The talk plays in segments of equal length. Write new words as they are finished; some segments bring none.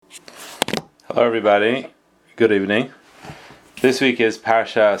Hello, everybody. Good evening. This week is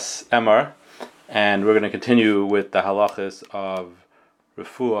Parshas Emor, and we're going to continue with the halachas of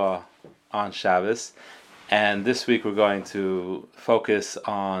Refuah on Shabbos. And this week we're going to focus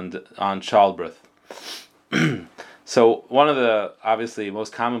on childbirth. So one of the obviously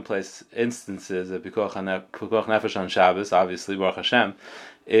most commonplace instances of Pikuach Nefesh on Shabbos, obviously Baruch Hashem,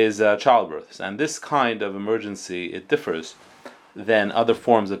 is childbirth. And this kind of emergency, it differs than other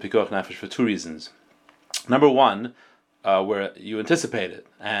forms of Pikuach Nefesh for two reasons. Number one, where you anticipate it,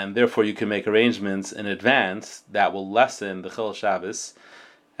 and therefore you can make arrangements in advance that will lessen the Chil Shabbos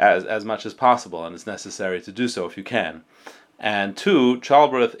as much as possible, and it's necessary to do so if you can. And two,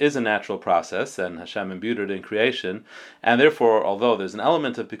 childbirth is a natural process, and Hashem imbued it in creation, and therefore, although there's an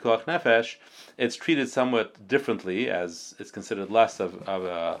element of Pikuach Nefesh, it's treated somewhat differently, as it's considered less of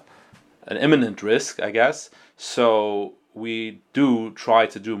an imminent risk, I guess. So we do try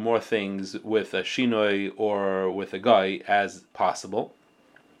to do more things with a shinoi or with a guy as possible.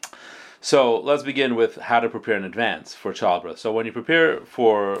 So let's begin with how to prepare in advance for childbirth. So when you prepare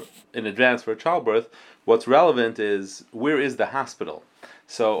in advance for childbirth, what's relevant is where is the hospital.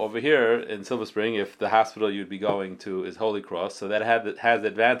 So over here in Silver Spring, if the hospital you'd be going to is Holy Cross, so that has the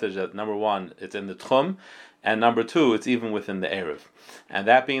advantage that number one, it's in the Tchum, and number two, it's even within the Erev. And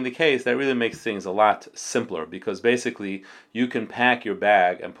that being the case, that really makes things a lot simpler, because basically you can pack your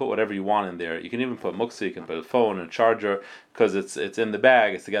bag and put whatever you want in there. You can even put muktzah, you can put a phone and a charger, because it's in the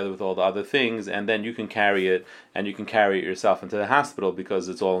bag, it's together with all the other things, and then you can carry it, and you can carry it yourself into the hospital because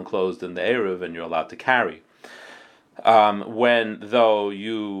it's all enclosed in the Erev and you're allowed to carry. When though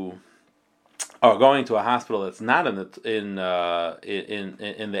you are going to a hospital that's not in the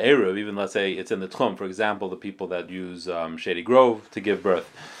Eruv, even let's say it's in the Tchum, for example, the people that use Shady Grove to give birth.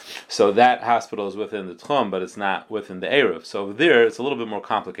 So that hospital is within the Tchum, but it's not within the Eruv. So there, it's a little bit more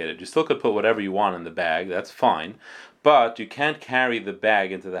complicated. You still could put whatever you want in the bag, that's fine, but you can't carry the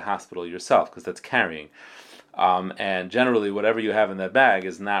bag into the hospital yourself, because that's carrying. And generally, whatever you have in that bag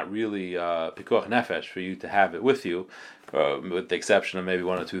is not really Pikuach Nefesh for you to have it with you, with the exception of maybe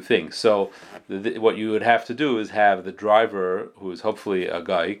one or two things. So what you would have to do is have the driver, who is hopefully a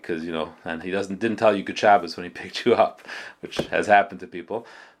guy, because and he didn't tell you Good Shabbos when he picked you up, which has happened to people.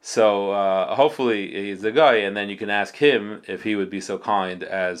 So hopefully he's the guy, and then you can ask him if he would be so kind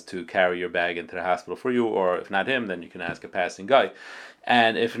as to carry your bag into the hospital for you, or if not him, then you can ask a passing guy.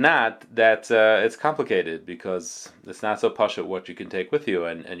 And if not, it's complicated, because it's not so pashut what you can take with you,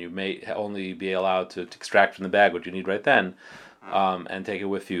 and you may only be allowed to extract from the bag what you need right then, and take it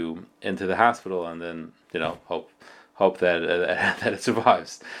with you into the hospital, and then hope that that it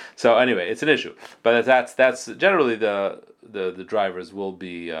survives. So anyway, it's an issue, but that's generally the drivers will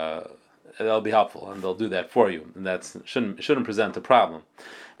be they'll be helpful, and they'll do that for you, and that shouldn't present a problem.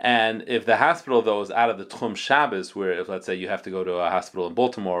 And if the hospital, though, is out of the Tchum Shabbos, where if, let's say, you have to go to a hospital in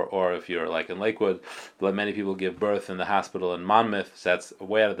Baltimore, or if you're like in Lakewood, many people give birth in the hospital in Monmouth, so that's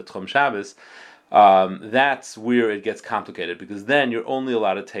way out of the Tchum Shabbos, that's where it gets complicated, because then you're only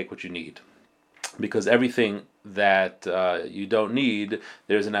allowed to take what you need. Because everything that you don't need,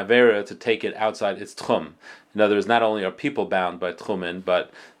 there's an avera to take it outside its Tchum. In other words, not only are people bound by Tchumen,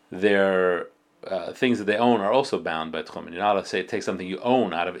 but they're things that they own are also bound by Tchum. You're not allowed to take something you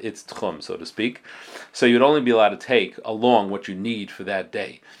own out of its Tchum, so to speak. So you'd only be allowed to take along what you need for that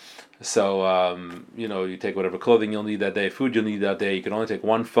day. So, you take whatever clothing you'll need that day, food you'll need that day. You can only take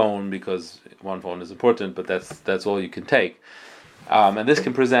one phone, because one phone is important, but that's all you can take. And this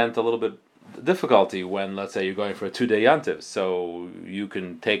can present a little bit difficulty when, let's say, you're going for a 2-day yantiv, so you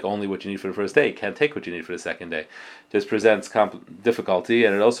can take only what you need for the first day, you can't take what you need for the second day. This presents difficulty,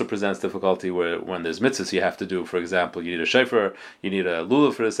 and it also presents difficulty when there's mitzvahs you have to do. For example, you need a shofar, you need a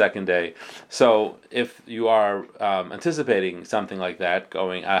lulav for the second day. So if you are anticipating something like that,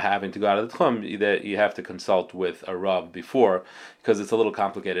 having to go out of the tchum, you have to consult with a rav before, because it's a little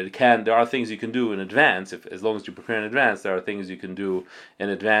complicated. There are things you can do in advance, as long as you prepare in advance. There are things you can do in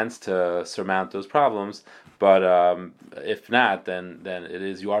advance to surmount those problems. But if not, then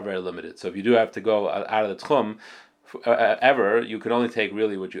you are very limited. So if you do have to go out of the tchum ever, you can only take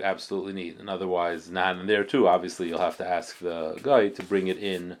really what you absolutely need, and otherwise not. And there too, obviously, you'll have to ask the guy to bring it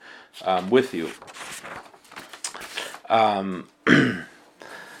in with you.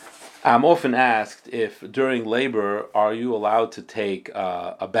 I'm often asked if during labor are you allowed to take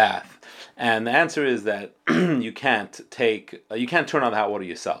a bath, And the answer is that you can't turn on the hot water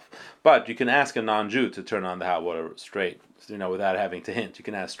yourself, but you can ask a non-Jew to turn on the hot water straight, without having to hint. You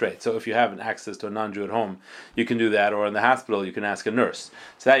can ask straight. So if you have access to a non-Jew at home, you can do that, or in the hospital, you can ask a nurse.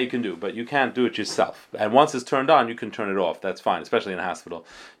 So that you can do, but you can't do it yourself. And once it's turned on, you can turn it off. That's fine, especially in a hospital.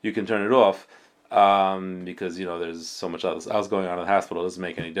 You can turn it off because there's so much else going on in the hospital. It doesn't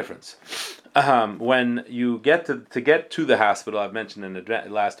make any difference. When you get to the hospital, I've mentioned in the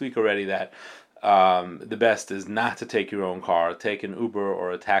last week already that the best is not to take your own car. Take an Uber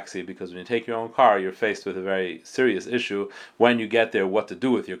or a taxi, because when you take your own car, you're faced with a very serious issue when you get there, what to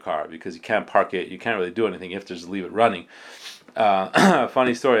do with your car, because you can't park it, you can't really do anything, you have to just leave it running.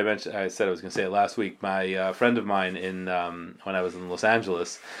 Funny story, I said I was going to say it last week. My friend of mine when I was in Los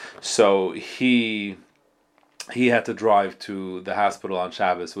Angeles, so he had to drive to the hospital on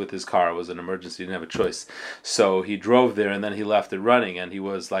Shabbos with his car. It was an emergency, he didn't have a choice. So he drove there and then he left it running, and he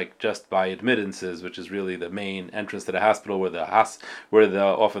was like just by admittances, which is really the main entrance to the hospital where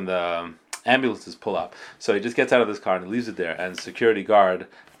often the ambulances pull up. So he just gets out of his car and he leaves it there, and the security guard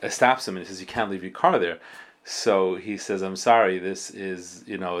stops him and he says, "You can't leave your car there." So he says, "I'm sorry, this is,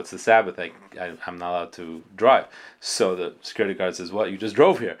 it's the Sabbath, I'm not allowed to drive." So the security guard says, "Well, you just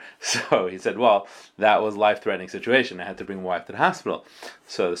drove here." So he said, "Well, that was a life-threatening situation. I had to bring my wife to the hospital."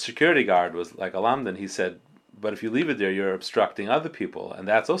 So the security guard was like alarmed, and he said, "But if you leave it there, you're obstructing other people, and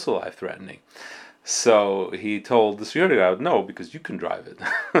that's also life-threatening." So he told the security guard, "No, because you can drive it,"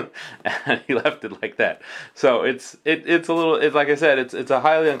 and he left it like that. So it's like I said, it's a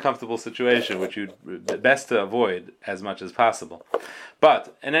highly uncomfortable situation, which you'd best to avoid as much as possible.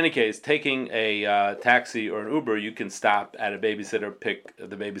 But in any case, taking a taxi or an Uber, you can stop at a babysitter, pick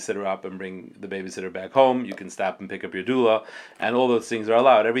the babysitter up, and bring the babysitter back home. You can stop and pick up your doula, and all those things are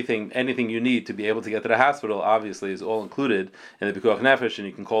allowed. Anything you need to be able to get to the hospital, obviously, is all included in the Pikuach Nefesh, and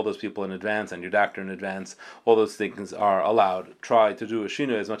you can call those people in advance and your doctor in advance. All those things are allowed. Try to do a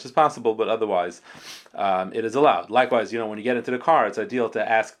shino as much as possible, but otherwise, it is allowed. Likewise, when you get into the car, it's ideal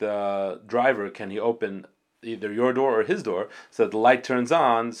to ask the driver, can he open either your door or his door, so that the light turns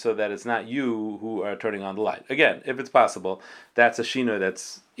on, so that it's not you who are turning on the light. Again, if it's possible, that's a shino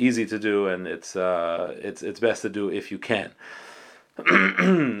that's easy to do, and it's best to do if you can.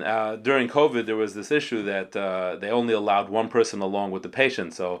 During COVID, there was this issue that they only allowed one person along with the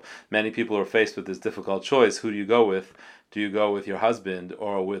patient, so many people are faced with this difficult choice. Who do you go with? Do you go with your husband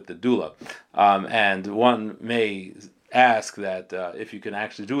or with the doula? And one may ask that if you can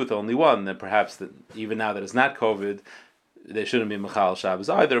actually do with only one, then perhaps that even now that it's not COVID, they shouldn't be Mechal Shabbos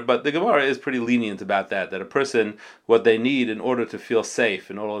either. But the Gemara is pretty lenient about that a person, what they need in order to feel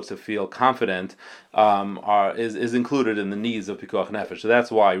safe, in order to feel confident, is included in the needs of Pikuach Nefesh. So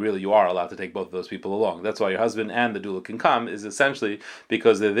that's why really you are allowed to take both of those people along. That's why your husband and the doula can come, is essentially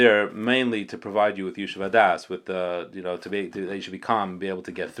because they're there mainly to provide you with Yishuv Hadas, with they should be calm and be able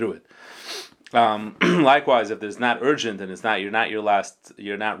to get through it. Likewise, if there's not urgent and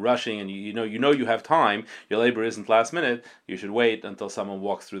you're not rushing, and you know you have time, your labor isn't last minute, you should wait until someone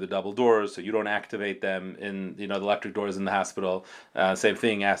walks through the double doors, so you don't activate them in the electric doors in the hospital. Same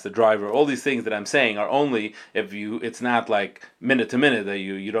thing, ask the driver. All these things that I'm saying are only if it's not like minute to minute that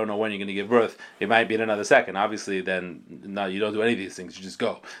you don't know when you're going to give birth. It might be in another second. Obviously, then no, you don't do any of these things. You just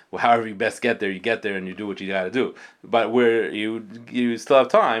go. However you best get there, you get there and you do what you got to do. But where you still have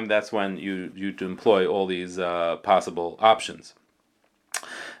time, that's when you to employ all these possible options.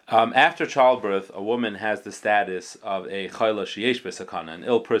 After childbirth, a woman has the status of a chayla sheyesh b'sakana, an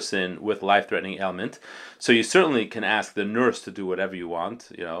ill person with life-threatening ailment. So you certainly can ask the nurse to do whatever you want.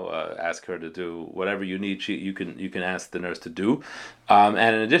 Ask her to do whatever you need. You can ask the nurse to do. And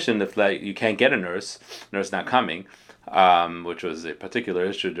in addition, if you can't get a nurse not coming, which was a particular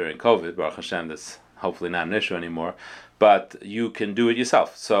issue during COVID, Baruch Hashem, that's hopefully not an issue anymore. But you can do it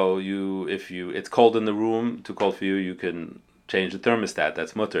yourself. So if it's cold in the room, too cold for you, you can change the thermostat.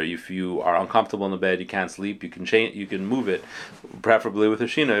 That's mutter. If you are uncomfortable in the bed, you can't sleep, you can move it, preferably with a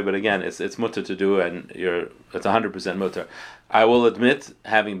shinoi. But again, it's mutter to do, and it's 100% mutter. I will admit,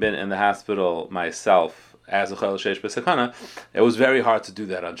 having been in the hospital myself as a chayla sheyesh b'sakana, it was very hard to do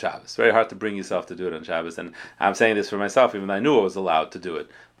that on Shabbos. Very hard to bring yourself to do it on Shabbos. And I'm saying this for myself, even though I knew I was allowed to do it.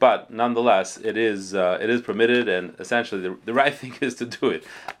 But nonetheless, it is permitted, and essentially the right thing is to do it,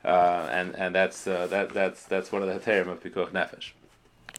 and that's one of the heterim of Pikuach Nefesh.